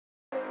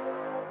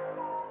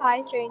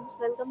Hi friends,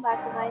 welcome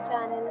back to my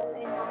channel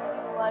and now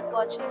you are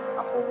watching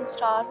a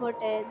 4-star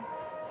hotel.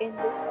 In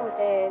this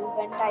hotel,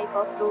 one type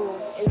of room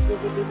is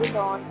available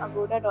on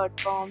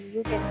agoda.com.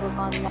 You can book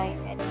online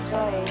and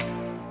enjoy it.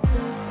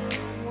 To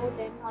see more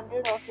than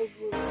 100 of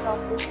reviews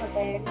of this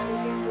hotel, you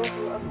can go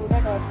to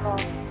agoda.com.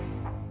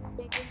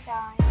 Check-in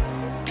time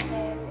in this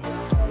hotel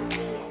is 12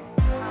 p.m.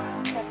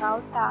 and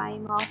check-out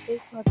time of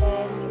this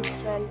hotel is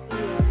 12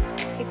 p.m.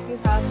 If you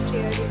have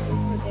stayed in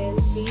this hotel,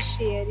 please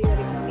share your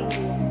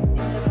experience in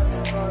the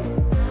comment box.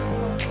 If you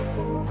want to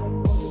get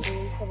more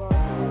details about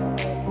this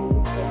hotel,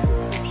 please check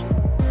description.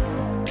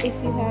 If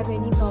you have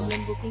any problem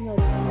booking a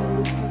room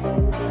in this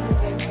hotel, then you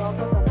can drop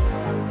a comment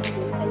and we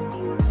will help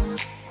you.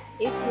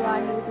 If you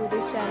are new to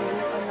this channel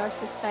or not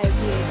subscribed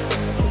yet,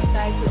 then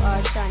subscribe to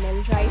our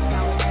channel right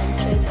now and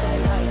press the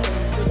bell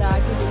icon so that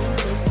you don't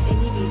miss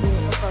any video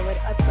of our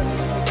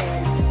upcoming hotel.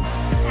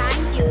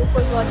 Thank you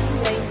for watching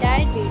the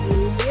entire video.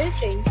 Dear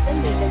friends, will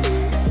meet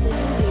again in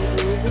a new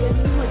video with a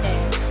new